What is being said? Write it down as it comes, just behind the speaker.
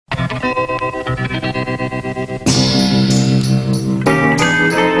I'll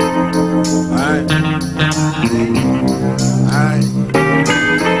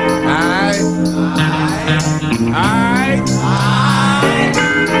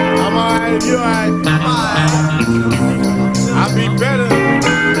be better.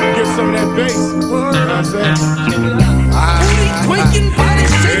 Get some of that bass. You know what I'm saying? Quaking, body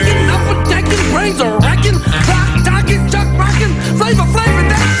shaking, upper decking, brains are racking, rock talking, chuck rocking, flavor,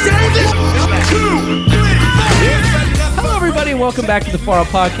 that's shaving. 2, 3, 4. Hello, everybody, and welcome back to the Far Out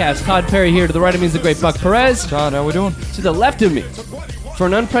Podcast. Todd Perry here. To the right of me is the great Buck Perez. Todd, how we doing? To the left of me, for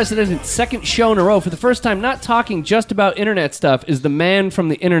an unprecedented second show in a row, for the first time not talking just about internet stuff, is the man from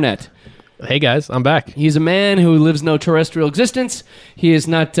the internet. Hey guys, I'm back. He's a man who lives no terrestrial existence. He is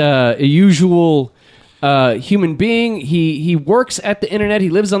not a usual human being. He works at the internet. He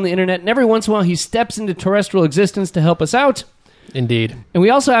lives on the internet. And every once in a while, he steps into terrestrial existence to help us out. Indeed. And we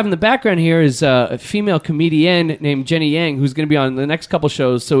also have in the background here is a female comedian named Jenny Yang, who's going to be on the next couple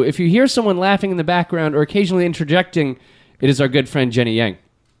shows. So if you hear someone laughing in the background or occasionally interjecting, it is our good friend Jenny Yang.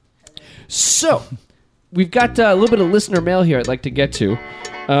 So we've got a little bit of listener mail here I'd like to get to.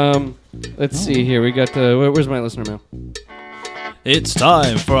 Let's see here. We got where's my listener mail? It's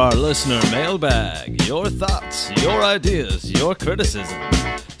time for our listener mailbag. Your thoughts, your ideas, your criticism.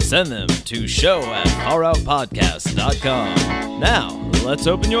 Send them to show@faroutpodcast.com. Now, let's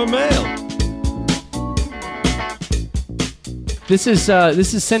open your mail. This is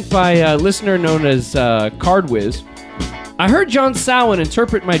sent by a listener known as Cardwiz. I heard John Samhain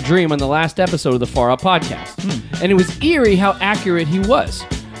interpret my dream on the last episode of the Far Out Podcast, and it was eerie how accurate he was.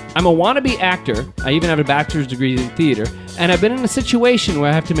 I'm a wannabe actor. I even have a bachelor's degree in theater, and I've been in a situation where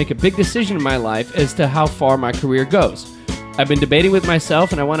I have to make a big decision in my life as to how far my career goes. I've been debating with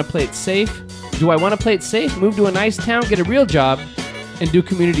myself, and I want to play it safe. Do I want to play it safe, move to a nice town, get a real job, and do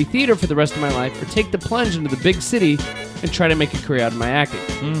community theater for the rest of my life, or take the plunge into the big city and try to make a career out of my acting?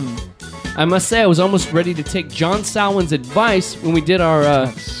 I must say I was almost ready to take John Samhain's advice when we did our...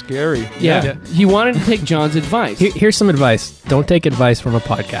 That's scary. Yeah, he wanted to take John's advice. Here's some advice. Don't take advice from a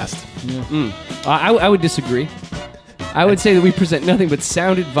podcast. I would disagree. I would say that we present nothing but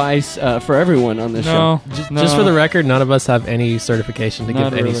sound advice for everyone on this show. Just for the record, none of us have any certification to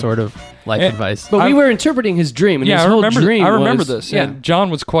give any sort of life advice. But we were interpreting his dream, and his whole dream I remember was, this. Yeah. And John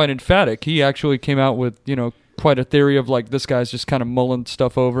was quite emphatic. He actually came out with, quite a theory of like this guy's just kind of mulling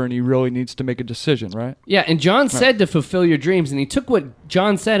stuff over and he really needs to make a decision, right? Yeah, and John said to fulfill your dreams, and he took what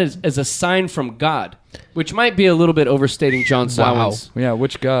John said as a sign from God, which might be a little bit overstating John Samhain's. Yeah,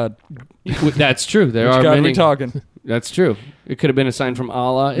 which God? That's true. There Which are God many. we talking? That's true. It could have been a sign from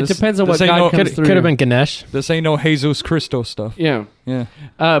Allah. It This- depends on what this ain't God no- comes through. Could have been Ganesh. This ain't no Jesus Christo stuff. Yeah. Yeah.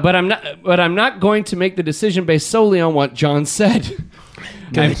 But I'm not going to make the decision based solely on what John said.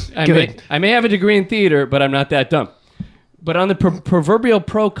 Good. I may have a degree in theater, but I'm not that dumb. But on the proverbial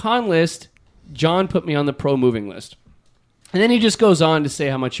pro-con list, John put me on the pro-moving list. And then he just goes on to say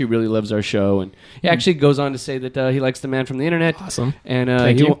how much he really loves our show. And he actually goes on to say that he likes the man from the internet. Awesome. And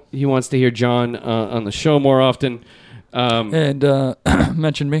Thank you. he wants to hear John on the show more often. And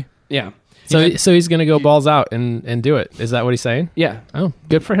mention me. Yeah. So he's going to go balls out and do it. Is that what he's saying? Yeah. Oh,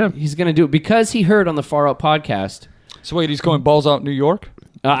 good for him. He's going to do it because he heard on the Far Out Podcast. So wait, he's going balls out New York?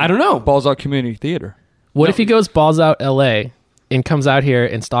 I don't know. Balls out community theater. What if he goes balls out L.A. and comes out here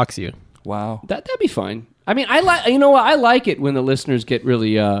and stalks you? Wow. That'd be fine. I mean, I like. You know what? I like it when the listeners get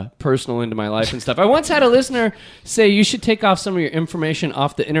really personal into my life and stuff. I once had a listener say you should take off some of your information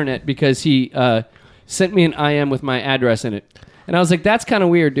off the internet because he sent me an IM with my address in it, and I was like, "That's kind of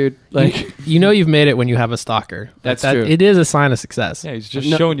weird, dude." Like, you've made it when you have a stalker. That's true. It is a sign of success. Yeah, he's just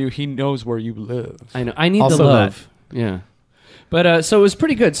showing you he knows where you live. I know. I need Also the love. Yeah. But so it was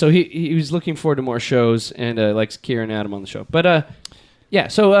pretty good. So he was looking forward to more shows and likes Kira and Adam on the show. But yeah,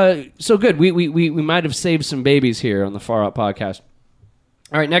 so good. We might have saved some babies here on the Far Out Podcast.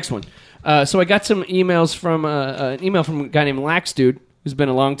 All right, next one. So I got some emails from an email from a guy named Lax Dude, who's been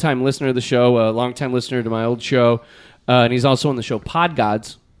a long-time listener of the show, a long-time listener to my old show, and he's also on the show Pod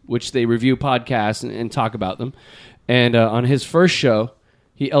Gods, which they review podcasts and talk about them. And on his first show,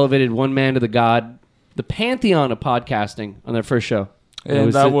 he elevated one man to the pantheon of podcasting on their first show.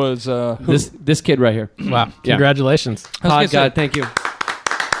 And that was who? This kid right here. Wow. Yeah. Congratulations. Pod God, thank you.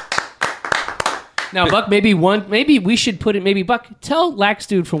 Now, Buck, maybe we should put it. Maybe Buck, tell Lax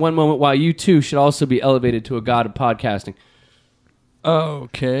Dude for one moment why you too should also be elevated to a god of podcasting.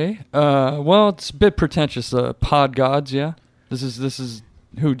 Okay. Well, it's a bit pretentious. Pod Gods, yeah. This is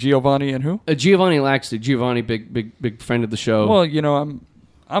who? Giovanni and who? Giovanni Lax Dude. Giovanni, big friend of the show. Well,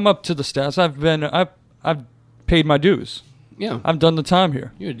 I'm up to the stats. I've paid my dues. Yeah. I've done the time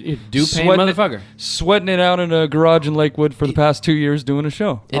here. You're a do-paying Sweating it- motherfucker. Sweating it out in a garage in Lakewood for the past 2 years doing a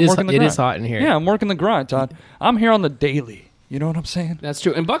show. It I'm is- working the it grind. is hot in here. Yeah, I'm working the grind, Todd. I'm here on the daily. You know what I'm saying? That's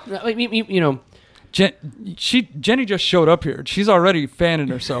true. And Buck, you know, Jenny just showed up here. She's already fanning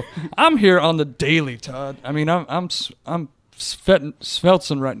herself. I'm here on the daily, Todd. I mean, I'm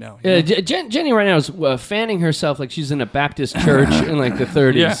sveltzing right now. you know? Jenny right now is fanning herself like she's in a Baptist church in like the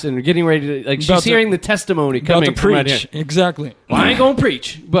 30s Yeah. and getting ready to, like, she's About to- hearing the testimony About coming to from right preach. here. Exactly. Well, I ain't gonna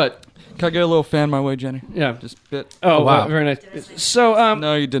preach, but Can I get a little fan my way, Jenny? yeah. Just a bit. Oh, wow. wow. Very nice. So,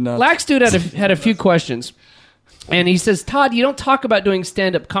 No, you did not. Lax Dude had a few questions, and he says, Todd, you don't talk about doing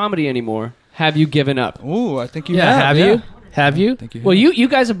stand-up comedy anymore. Have you given up? Ooh, I think you Yeah, have yeah. you? Have you? Thank you. Well, you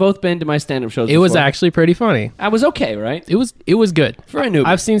guys have both been to my stand-up shows It was before. actually pretty funny. I was okay, right? It was good. For a newbie.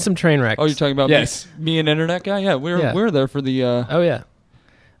 I've seen some train wrecks. Oh, you're talking about Yes. me an internet guy? Yeah, we Yeah. were there for the Oh yeah.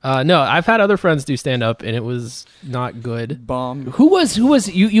 No, I've had other friends do stand up and it was not good. bomb. Who was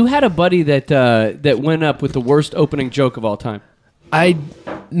you had a buddy that went up with the worst opening joke of all time. I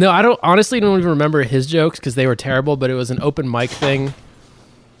honestly don't even remember his jokes because they were terrible. But it was an open mic thing.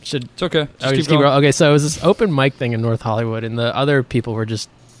 Should It's okay. Just oh, keep just keep going. rolling. Okay, so it was this open mic thing in North Hollywood, and the other people were just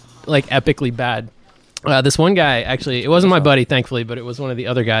like epically bad. This one guy, actually, it wasn't my buddy, thankfully, but it was one of the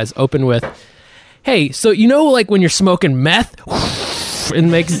other guys. Opened with, "Hey, so you know, like when you're smoking meth,"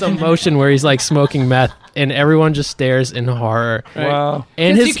 and makes some motion where he's like smoking meth, and everyone just stares in horror. Right? Wow.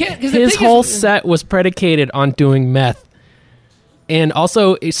 And 'Cause his you can't- 'cause the his thing whole is- set was predicated on doing meth, and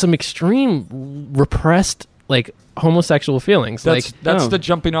also some extreme repressed like homosexual feelings. That's oh. the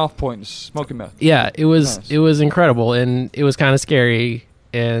jumping off point. Is smoking meth. Yeah, it was Nice. it was incredible, and it was kind of scary,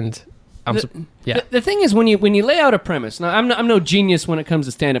 and yeah. The thing is, when you lay out a premise, now I'm no genius when it comes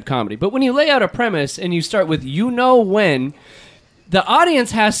to stand-up comedy, but when you lay out a premise and you start with when, the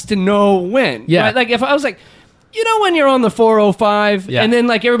audience has to know when. Yeah. Right? Like if I was like, when you're on the 405, Yeah. and then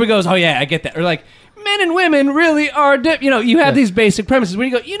like everybody goes, oh yeah, I get that, or like men and women really are, you have these basic premises. When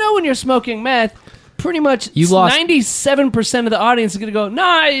you go, when you're smoking meth, pretty much You lost- 97% of the audience is going to go, no,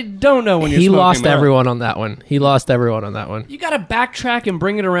 I don't know when you're He smoking lost meth. everyone on that one. He lost everyone on that one. You got to backtrack and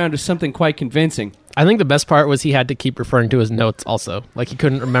bring it around to something quite convincing. I think the best part was he had to keep referring to his notes also. Like he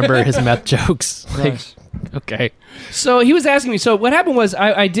couldn't remember his meth jokes. Like, Nice. okay. So he was asking me. So what happened was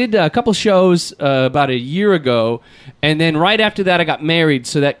I did a couple shows about a year ago, and then right after that I got married.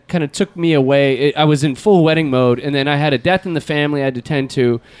 So that kind of took me away. I was in full wedding mode, and then I had a death in the family I had to tend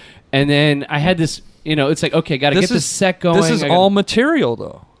to, and then I had this. It's like, okay, got to get this set going. This is I gotta- all material,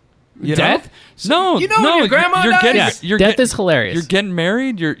 though. You death. know? No, You know when no, your grandma you're dies? getting, Yeah. you're Death get- is hilarious. You're getting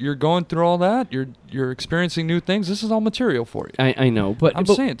married. You're going through all that. You're experiencing new things. This is all material for you. I know, but I'm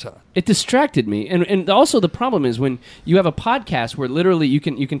but saying, Todd. it distracted me, and also the problem is when you have a podcast where literally you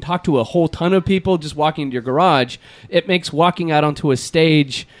can talk to a whole ton of people just walking into your garage. It makes walking out onto a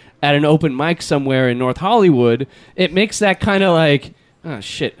stage at an open mic somewhere in North Hollywood. It makes that kind of like, oh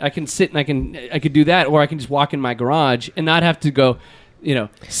shit, I can sit and I could do that, or I can just walk in my garage and not have to go,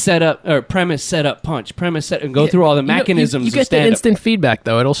 set up or premise, set up, punch, premise, set, and go through all the mechanisms. You of get the stand-up. instant feedback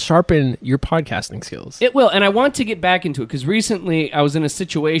though. It'll sharpen your podcasting skills. It will, and I want to get back into it because recently I was in a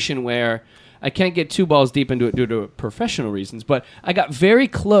situation where I can't get two balls deep into it due to professional reasons, but I got very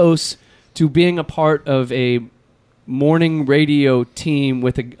close to being a part of a morning radio team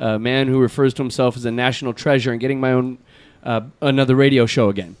with a man who refers to himself as a national treasure and getting my own another radio show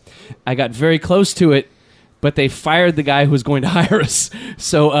again. I got very close to it, but they fired the guy who was going to hire us.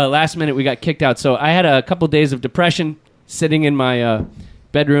 So last minute we got kicked out. So I had a couple days of depression sitting in my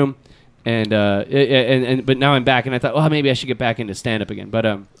bedroom. And but now I'm back, and I thought, well, maybe I should get back into stand up again. But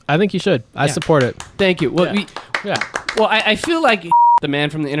I think you should. I Yeah. support it. thank you. Well, well, I feel like the man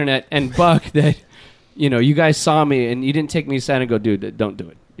from the internet and Buck that you guys saw me and you didn't take me aside and go, dude, don't do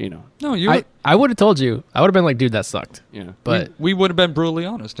it. No, you. I would have told you. I would have been like, dude, that sucked. But we would have been brutally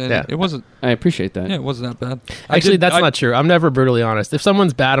honest, and Yeah. it wasn't. I appreciate that. Yeah, it wasn't that bad. actually, that's not true. I'm never brutally honest. If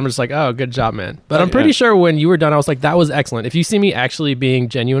someone's bad, I'm just like, oh, good job, man. But I'm pretty sure when you were done, I was like, that was excellent. If you see me actually being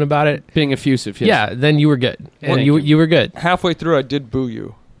genuine about it, Being effusive. Yes. yeah, then you were good. And Thank you you. were good. Halfway through, I did boo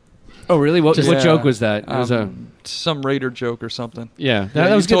you. Oh, really? What Yeah. joke was that? It was Some Raider joke or something. that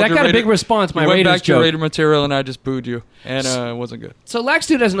you was good. told That your got a Raider- big response. My you went Raiders back to your joke. Raider material, and I just booed you, and it wasn't good. So Lax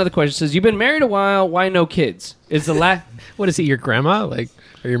Dude has another question. It says, you've been married a while. Why no kids? Is What is he, your grandma? Like,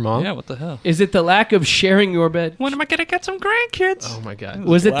 or your mom? Yeah, what the hell? Is it the lack of sharing your bed? When am I gonna get some grandkids? Oh, my God.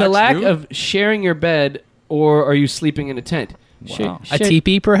 Was it the Lax lack Dude? of sharing your bed, or are you sleeping in a tent? Wow. A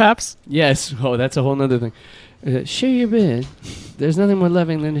teepee, perhaps? Yes. Oh, that's a whole nother thing. Share your bed. There's nothing more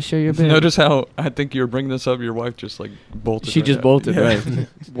loving than to share your bed. Notice how I think you were bringing this up. Your wife just like bolted. She right just out. bolted, Yeah. right?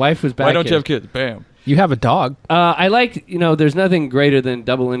 Wife was back Why don't you here. have kids? Bam. You have a dog. I like, there's nothing greater than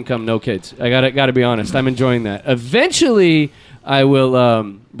double income, no kids. I gotta be honest. I'm enjoying that. Eventually, I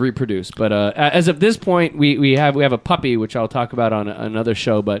will reproduce, but as of this point, we have a puppy, which I'll talk about on another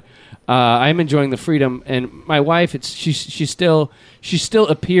show. But I'm enjoying the freedom, and my wife, she still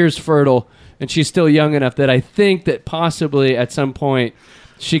appears fertile, and she's still young enough that I think that possibly at some point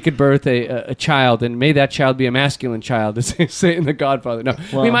she could birth a child, and may that child be a masculine child, as they say in The Godfather. No,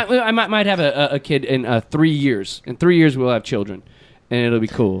 Wow. I might have a kid in 3 years. In 3 years, we'll have children, and it'll be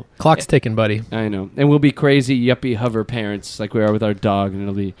cool. Clock's ticking, buddy. I know, and we'll be crazy yuppie hover parents like we are with our dog, and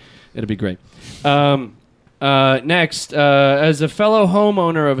it'll be great. Next, as a fellow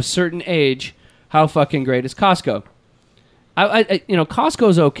homeowner of a certain age, how fucking great is Costco?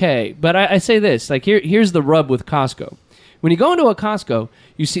 Costco's okay, but I say this: like here's the rub with Costco. When you go into a Costco,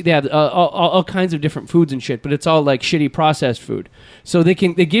 you see they have all kinds of different foods and shit, but it's all like shitty processed food. So they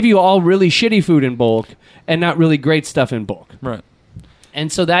give you all really shitty food in bulk and not really great stuff in bulk. Right.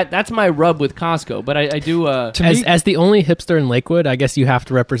 And so that's my rub with Costco. But I do As the only hipster in Lakewood, I guess you have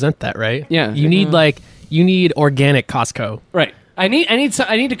to represent that, right? Yeah. You need organic Costco. right. I need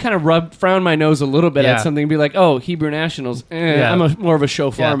to kind of frown my nose a little bit Yeah. at something and be like, oh, Hebrew Nationals. Yeah. I'm more of a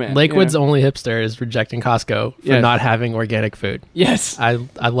shofar Yeah. man. Lakewood's Yeah. only hipster is rejecting Costco for Yes. not having organic food. Yes. I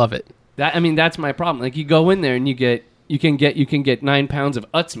love it. That's my problem. Like you go in there and you can get 9 pounds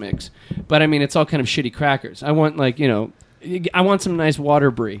of Utz mix, but I mean it's all kind of shitty crackers. I want I want some nice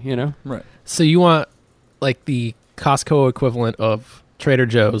water brie, Right. So you want like the Costco equivalent of Trader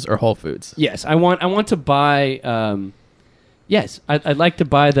Joe's or Whole Foods? Yes, I want to buy. Yes, I'd like to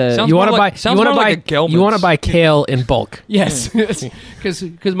buy the. Sounds You more want to like- buy? sounds You want to more buy? like a Gelman's. You want to buy kale in bulk? Yes,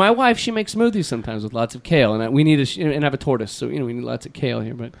 because my wife she makes smoothies sometimes with lots of kale, and we need and have a tortoise, so we need lots of kale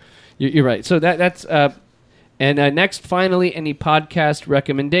here. But you're right. So that's next, finally, any podcast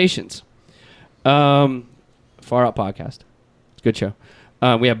recommendations? Far Out Podcast. It's a good show.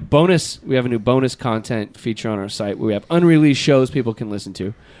 We have a new bonus content feature on our site where we have unreleased shows people can listen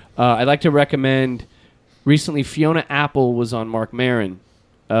to. I'd like to recommend. Recently, Fiona Apple was on Mark Maron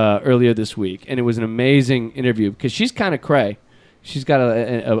earlier this week, and it was an amazing interview because she's kind of cray. She's got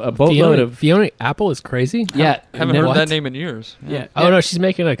a boatload of... Fiona Apple is crazy. Yeah. Haven't and heard then- that name in years. Yeah. Oh no, she's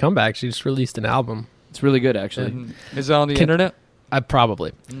making a comeback. She just released an album. It's really good, actually. And is it on the Can- internet? I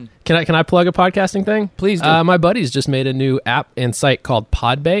probably can I plug a podcasting thing? Please do. My buddies just made a new app and site called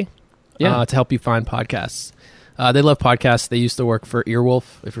Podbay. Yeah. To help you find podcasts. They love podcasts. They used to work for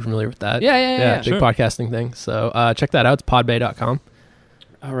Earwolf, if you're familiar with that. Yeah, big sure. podcasting thing. So check that out. It's podbay.com.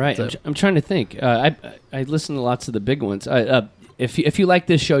 All right. So- I'm trying to think. I listen to lots of the big ones. If you like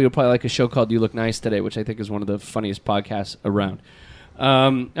this show, you'll probably like a show called You Look Nice Today, which I think is one of the funniest podcasts around.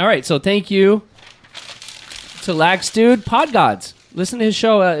 All right. So thank you to Lax Dude, Pod Gods. Listen to his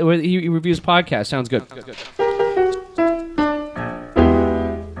show where he reviews podcasts. Sounds good.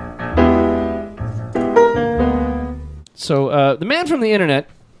 So the man from the internet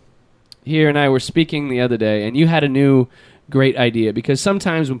here and I were speaking the other day, and you had a new great idea because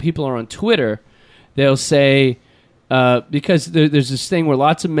sometimes when people are on Twitter, they'll say because there's this thing where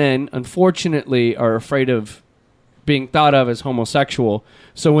lots of men, unfortunately, are afraid of being thought of as homosexual.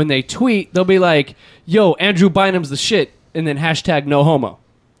 So when they tweet, they'll be like, "Yo, Andrew Bynum's the shit," and then hashtag no homo,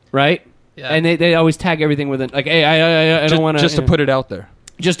 right? Yeah. And they always tag everything with it, like, "Hey, I don't want to," Just to put it out there.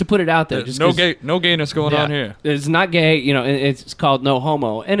 just to put it out there. Just No 'cause no gayness going Yeah. on here. It's not gay, it's called no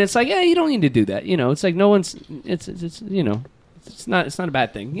homo, and it's like, yeah, you don't need to do that. It's like no one's. It's it's not a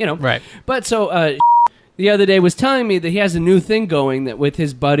bad thing. Right. But so the other day was telling me that he has a new thing going that with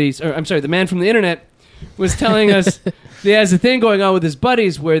his buddies. Or I'm sorry, the man from the internet was telling us that he has a thing going on with his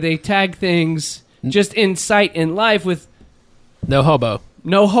buddies where they tag things just in sight in life with No hobo.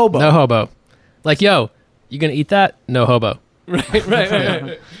 no hobo. No hobo. Like, yo, you gonna eat that? No hobo.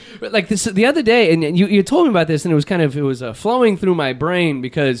 Right. But like this the other day, and you told me about this, and it was flowing through my brain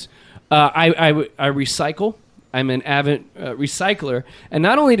because I recycle. I'm an avid recycler, and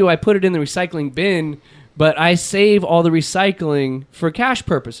not only do I put it in the recycling bin, but I save all the recycling for cash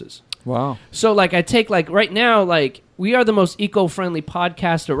purposes. Wow. So like I take like right now, like we are the most eco-friendly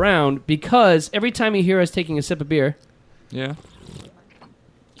podcast around because every time you hear us taking a sip of beer, Yeah.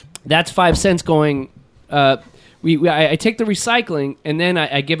 that's 5 cents going. I take the recycling and then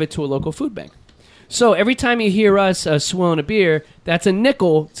I give it to a local food bank. So every time you hear us swilling a beer, that's a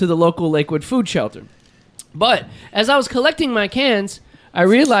nickel to the local Lakewood food shelter. But as I was collecting my cans, I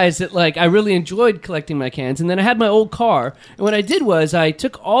realized that like I really enjoyed collecting my cans, and then I had my old car, and what I did was I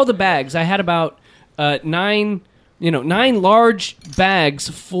took all the bags. I had about 9 large bags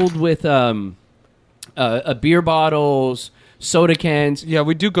filled with beer bottles, soda cans, Yeah,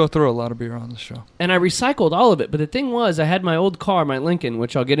 we do go through a lot of beer on the show. and I recycled all of it. But the thing was, I had my old car, my Lincoln,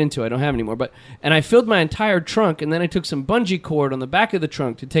 which I'll get into. I don't have anymore. And I filled my entire trunk, and then I took some bungee cord on the back of the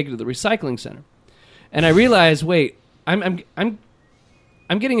trunk to take it to the recycling center. And I realized, wait, I'm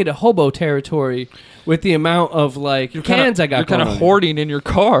getting into hobo territory with the amount of like cans I got. You're kind going of on. hoarding in your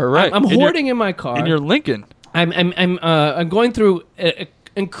car, right? I'm hoarding in my car. in your Lincoln. I'm going through an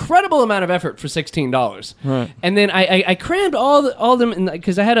incredible amount of effort for $16. Right. And then I crammed all them in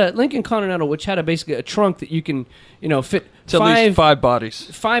because I had a Lincoln Continental which had basically a trunk that you can fit It's at least 5 bodies.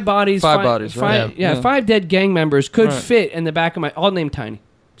 five bodies, Five bodies, right? five, yeah, Yeah. 5 dead gang members could Right. fit in the back of my all named Tiny.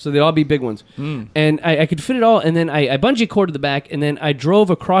 So they'd all be big ones. And I could fit it all. And then I bungee corded the back. And then I drove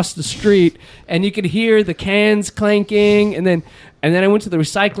across the street. And you could hear the cans clanking. And then I went to the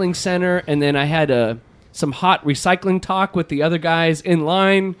recycling center. And then I had some hot recycling talk with the other guys in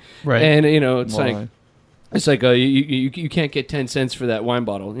line. Right. And, it's Line. like you can't get 10 cents for that wine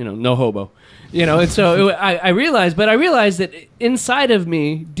bottle. No hobo. And so I realized that inside of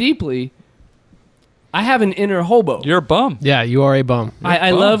me, deeply, I have an inner hobo. You're a bum. Yeah, you are a bum.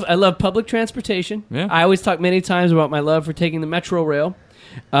 I love public transportation. Yeah. I always talk many times about my love for taking the Metro Rail.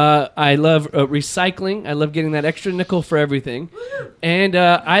 I love recycling. I love getting that extra nickel for everything, and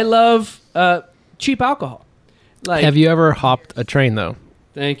I love cheap alcohol. Like, Have you ever hopped a train though?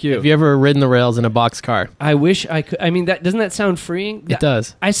 Thank you. Have you ever ridden the rails in a boxcar? I wish I could. I mean, doesn't that sound freeing? It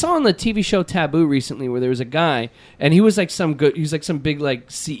does. I saw on the TV show Taboo recently where there was a guy, and he was like some big like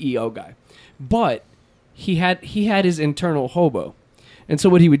CEO guy, but he had his internal hobo, and so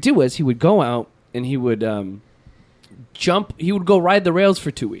what he would do was he would go out and he would he would go ride the rails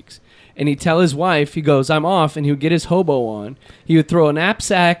for 2 weeks, and he'd tell his wife, he goes, I'm off, and he would get his hobo on. He would throw a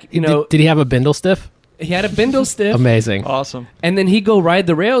knapsack, Did he have a bindle stiff? he had a bindle stiff. Amazing. Awesome. And then he'd go ride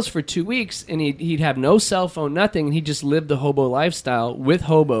the rails for 2 weeks, and he'd have no cell phone, nothing, and he'd just live the hobo lifestyle with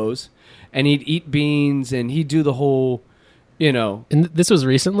hobos, and he'd eat beans, and he'd do the whole, And this was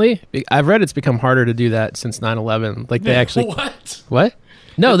recently? I've read it's become harder to do that since 9/11. Like they actually What?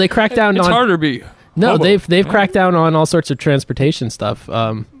 No, they cracked down It's on harder to be. No, hobo. they've cracked down on all sorts of transportation stuff.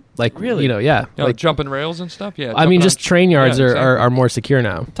 Like Really? yeah. Like jumping rails and stuff. Yeah. I mean, jumping just on- train yards Yeah, are more secure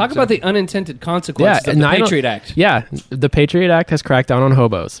now. Talk about the unintended consequences of the 9/11 Patriot Act. Yeah, the Patriot Act has cracked down on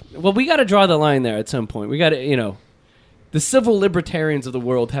hobos. Well, we got to draw the line there at some point. We got to, the civil libertarians of the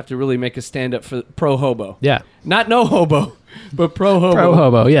world have to really make a stand up for pro-hobo. Yeah, Not no hobo, but pro-hobo. pro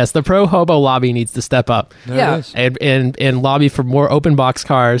hobo. Yes, the pro hobo lobby needs to step up There Yeah. it is. and lobby for more open box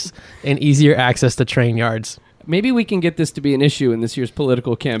cars and easier access to train yards. Maybe we can get this to be an issue in this year's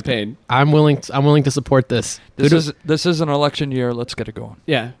political campaign. I'm willing to support this. This is an election year. Let's get it going.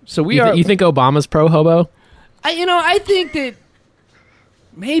 Yeah. So we You, are. you think Obama's pro hobo? I think that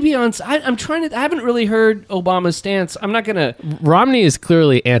maybe I'm trying to. I haven't really heard Obama's stance. I'm not gonna. Romney is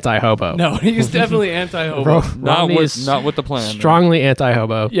clearly anti hobo. No, he's definitely anti-hobo. Not with the plan. Strongly anti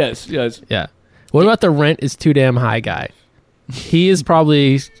hobo. Yes. Yeah. What about the rent is too damn high guy? He is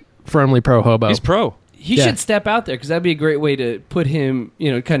probably firmly pro hobo. He's pro. He Yeah. should step out there because that'd be a great way to put him,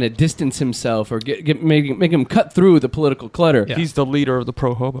 kind of distance himself or make him cut through the political clutter. Yeah. He's the leader of the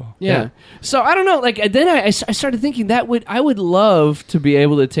pro hobo. Yeah. So I don't know. Like then I started thinking I would love to be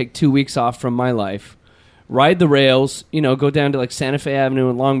able to take 2 weeks off from my life, ride the rails, go down to like Santa Fe Avenue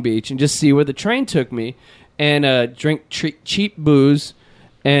in Long Beach and just see where the train took me, and drink cheap booze,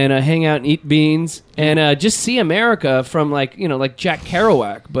 and hang out and eat beans, and just see America from like Jack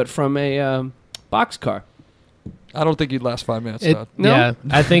Kerouac, but from a boxcar. I don't think he'd last 5 minutes. It- Todd. No? Yeah,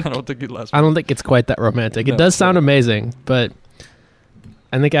 I think I don't think he'd last. I don't think it's quite that romantic. It No, does sound no. amazing, but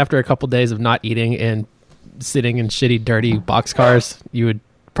I think after a couple days of not eating and sitting in shitty, dirty boxcars, you would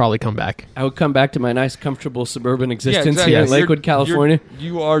probably come back. I would come back to my nice, comfortable suburban existence exactly. here in Yes. Lakewood, California.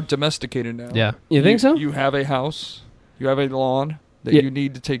 You are domesticated now. Yeah. You think so? You have a house. You have a lawn that Yeah. you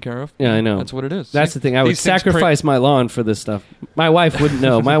need to take care of. Yeah, I know. That's what it is. That's the thing. I would These things sacrifice my lawn for this stuff. My wife wouldn't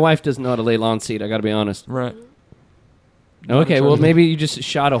know. My wife doesn't know how to lay lawn seed. I got to be honest. Right. Okay, well maybe you just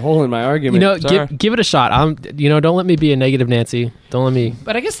shot a hole in my argument. Sorry. Give it a shot. Don't let me be a negative Nancy. Don't let me.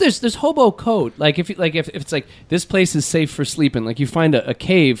 But I guess there's hobo code. Like if it's like this place is safe for sleeping. Like you find a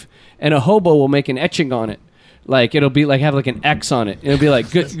cave and a hobo will make an etching on it. Like it'll be like have like an X on it. It'll be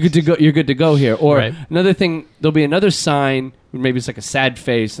like good to go. You're good to go here. Or Right. another thing, there'll be another sign. Maybe it's like a sad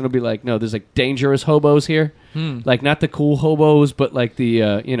face, and it'll be like, no, there's like dangerous hobos here. Like not the cool hobos, but like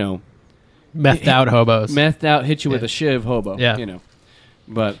the Methed out hobos. methed out, hit you with Yeah. a shiv hobo. Yeah.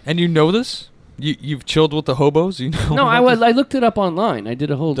 But And you know this? You've chilled with the hobos? You know? no, I looked it up online. I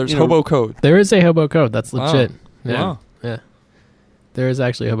did a whole. There's you know, hobo code. There is a hobo code. That's legit. Wow. Yeah. Wow. Yeah. There is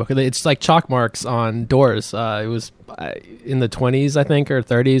actually a Hoboken. It's like chalk marks on doors. It was in the 20s, I think, or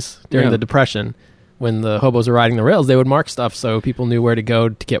 30s during the Depression. When the hobos were riding the rails, they would mark stuff so people knew where to go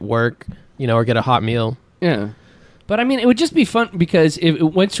to get work, or get a hot meal. Yeah. But I mean, it would just be fun because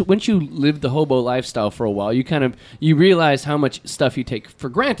once you live the hobo lifestyle for a while, you realize how much stuff you take for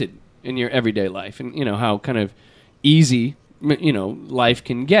granted in your everyday life, and how kind of easy life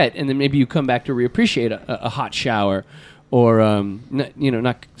can get, and then maybe you come back to reappreciate a hot shower, or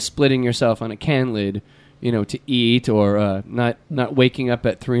not splitting yourself on a can lid, to eat, or not waking up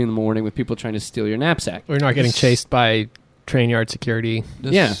at 3 a.m. with people trying to steal your knapsack. Or not getting chased by train yard security.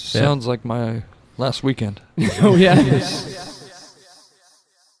 This sounds like my last weekend. Oh yeah. Do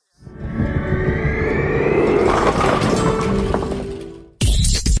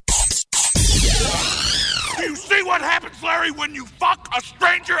you see what happens, Larry, when you fuck a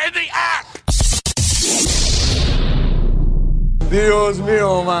stranger in the ass? Dios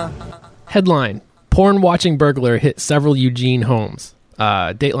mío, man. Headline: Porn-watching burglar hit several Eugene homes.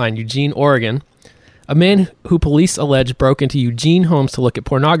 Dateline: Eugene, Oregon. A man who police allege broke into Eugene homes to look at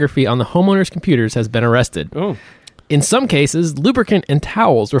pornography on the homeowners' computers has been arrested. Oh. In some cases, lubricant and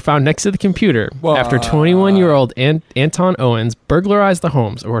towels were found next to the computer after 21-year-old Anton Owens burglarized the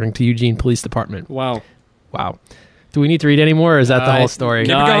homes, according to Eugene Police Department. Wow. Do we need to read any more, or is that the whole story?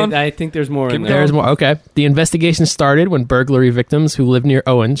 No, I think there's more in there. There's more. Okay. The investigation started when burglary victims who lived near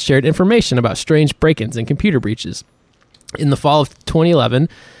Owens shared information about strange break-ins and computer breaches. In the fall of 2011,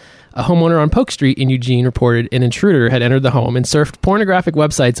 a homeowner on Polk Street in Eugene reported an intruder had entered the home and surfed pornographic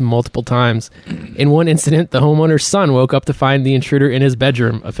websites multiple times. In one incident, the homeowner's son woke up to find the intruder in his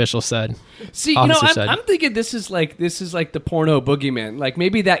bedroom, officials said. See, Officer said. I'm thinking this is like the porno boogeyman. Like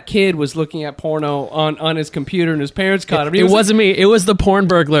maybe that kid was looking at porno on his computer and his parents caught him. It wasn't me. It was the porn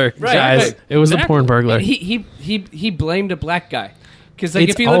burglar, guys. Right. It was the porn burglar. And he blamed a black guy. Because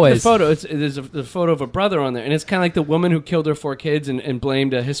if you look at the photo, there's a photo of a brother on there, and it's kind of like the woman who killed her 4 kids and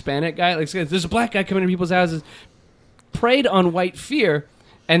blamed a Hispanic guy. Like, there's a black guy coming to people's houses, preyed on white fear,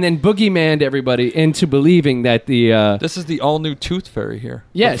 and then boogeymaned everybody into believing that the... This is the all-new tooth fairy here.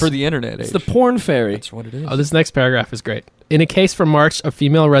 Yes. For the internet age. It's the porn fairy. That's what it is. Oh, this next paragraph is great. In a case from March, a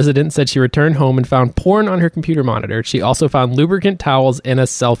female resident said she returned home and found porn on her computer monitor. She also found lubricant towels and a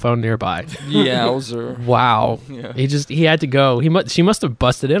cell phone nearby. Yowzer. Wow. Yeah. He had to go. She must have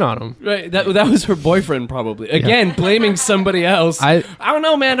busted in on him. Right, that was her boyfriend probably. Again, blaming somebody else. I don't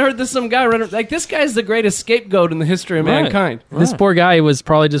know, man. I heard this some guy running like this guy's the greatest scapegoat in the history of mankind. This poor guy was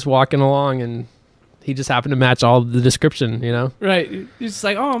probably just walking along and he just happened to match all the description, Right. He's just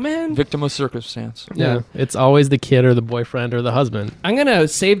like, oh man. Victim of circumstance. Yeah. It's always the kid or the boyfriend or the husband. I'm gonna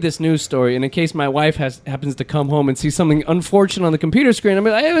save this news story, and in case my wife happens to come home and see something unfortunate on the computer screen, I'm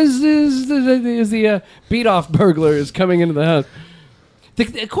like, the beat off burglar is coming into the house.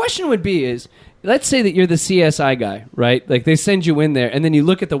 The question would be is, let's say that you're the CSI guy, right? Like they send you in there, and then you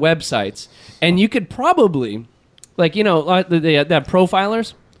look at the websites, and you could probably, like they have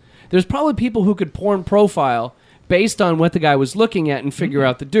profilers. There's probably people who could porn profile based on what the guy was looking at and figure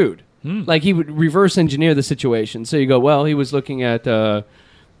out the dude. Like he would reverse engineer the situation. So you go, well, he was looking at, I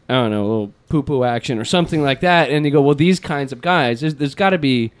don't know, a little poo-poo action or something like that. And you go, well, these kinds of guys, there's got to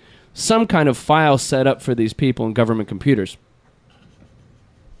be some kind of file set up for these people in government computers.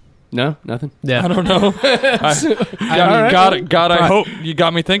 No? Nothing? Yeah. I don't know. God, I hope. You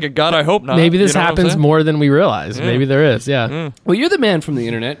got me thinking. God, I hope not. Maybe this You know what I'm happens saying? more than we realize. Yeah. Maybe there is, yeah. Well, you're the man from the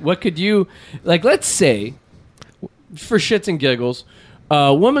internet. What could you, like, let's say, for shits and giggles,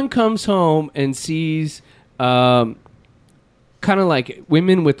 a woman comes home and sees kind of like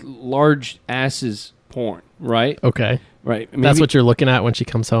women with large asses porn, right? Okay. Right. That's what you're looking at when she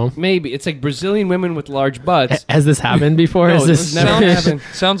comes home? Maybe. It's like Brazilian women with large butts. Has this happened before? No, Is this this never happened.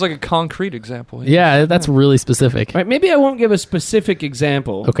 Sounds like a concrete example. Yeah, that's really specific. Right, maybe I won't give a specific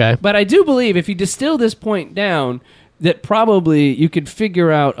example. Okay. But I do believe if you distill this point down, that probably you could figure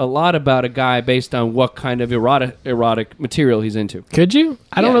out a lot about a guy based on what kind of erotic material he's into. Could you?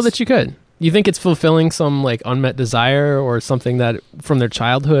 I don't know Yes. that you could. You think it's fulfilling some like unmet desire or something that from their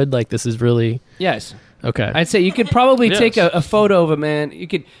childhood? Like this is really Yes. okay. I'd say you could probably Yes. take a photo of a man. You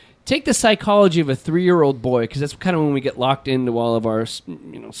could take the psychology of a 3-year-old boy, because that's kind of when we get locked into all of our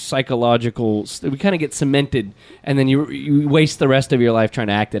psychological... We kind of get cemented, and then you waste the rest of your life trying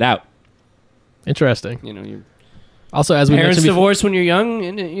to act it out. Interesting. Your Also, as we parents mentioned before, divorce when you're young,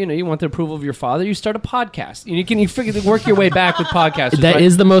 and you want the approval of your father. You start a podcast. You figure work your way back with podcasts. that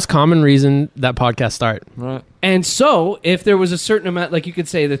is the most common reason that podcasts start. Right. And so, if there was a certain amount, like you could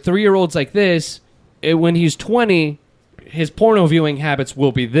say, the 3-year-old's like this, when he's 20, his porno viewing habits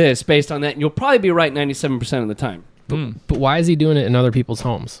will be this, based on that, and you'll probably be right 97% of the time. But why is he doing it in other people's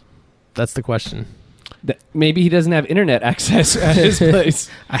homes? That's the question. Maybe he doesn't have internet access at his place.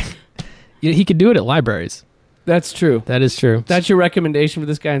 He could do it at libraries. That's true. That is true. That's your recommendation for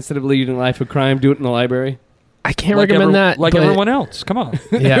this guy instead of leading a life of crime, do it in the library? I can't recommend that. Like but- everyone else. Come on.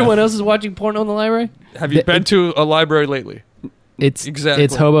 Yeah. Everyone else is watching porno in the library? Have you been to a library lately? It's Exactly.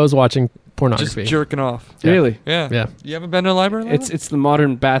 It's hobos watching Just pornography. jerking off. Yeah. Really? Yeah. Yeah. You haven't been to a library lately? It's the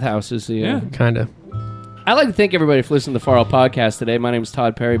modern bathhouses. Yeah. Kind of. I'd like to thank everybody for listening to the Far Out Podcast today. My name is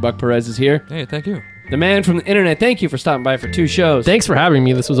Todd Perry. Buck Perez is here. Hey, thank you. The man from the internet, thank you for stopping by for 2 shows. Thanks for having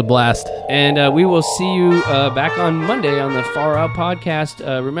me. This was a blast. And we will see you back on Monday on the Far Out Podcast.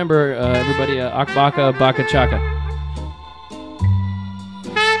 Remember, everybody, Akbaka Baka Chaka.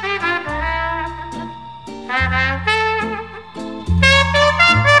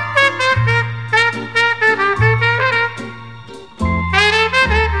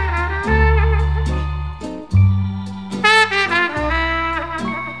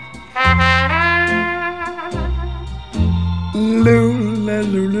 Lula,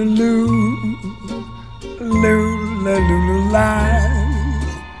 lula, loo. Lula, lula, la.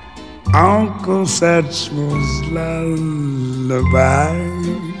 Uncle Satchmel's lullaby.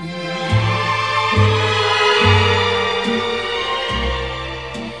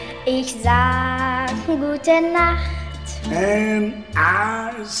 Ich sag gute Nacht. And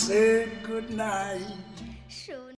I said good night.